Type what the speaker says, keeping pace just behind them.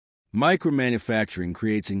Micromanufacturing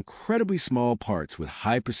creates incredibly small parts with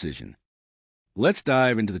high precision. Let's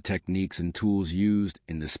dive into the techniques and tools used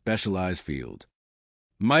in this specialized field.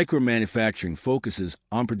 Micromanufacturing focuses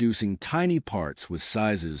on producing tiny parts with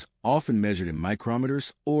sizes often measured in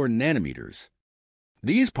micrometers or nanometers.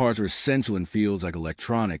 These parts are essential in fields like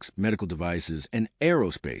electronics, medical devices, and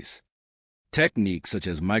aerospace. Techniques such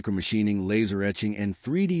as micromachining, laser etching, and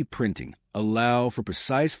 3D printing allow for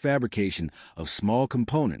precise fabrication of small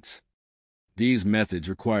components. These methods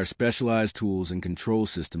require specialized tools and control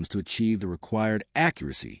systems to achieve the required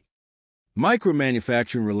accuracy.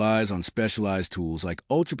 Micromanufacturing relies on specialized tools like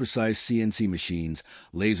ultra-precise CNC machines,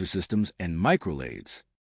 laser systems, and micro-lathes.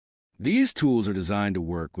 These tools are designed to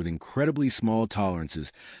work with incredibly small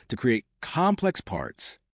tolerances to create complex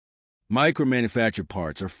parts. Micromanufactured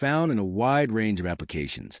parts are found in a wide range of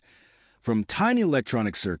applications, from tiny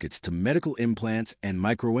electronic circuits to medical implants and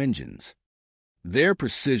microengines. Their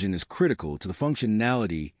precision is critical to the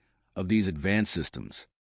functionality of these advanced systems.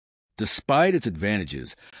 Despite its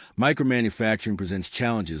advantages, micromanufacturing presents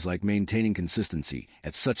challenges like maintaining consistency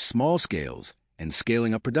at such small scales and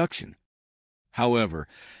scaling up production. However,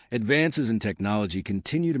 advances in technology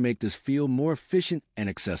continue to make this field more efficient and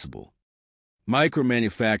accessible.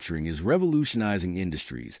 Micromanufacturing is revolutionizing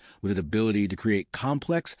industries with its ability to create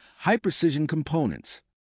complex, high-precision components.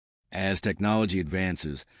 As technology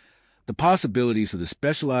advances, the possibilities for the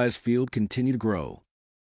specialized field continue to grow.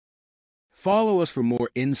 Follow us for more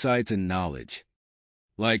insights and knowledge.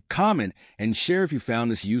 Like, comment, and share if you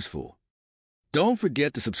found this useful. Don't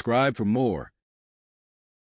forget to subscribe for more.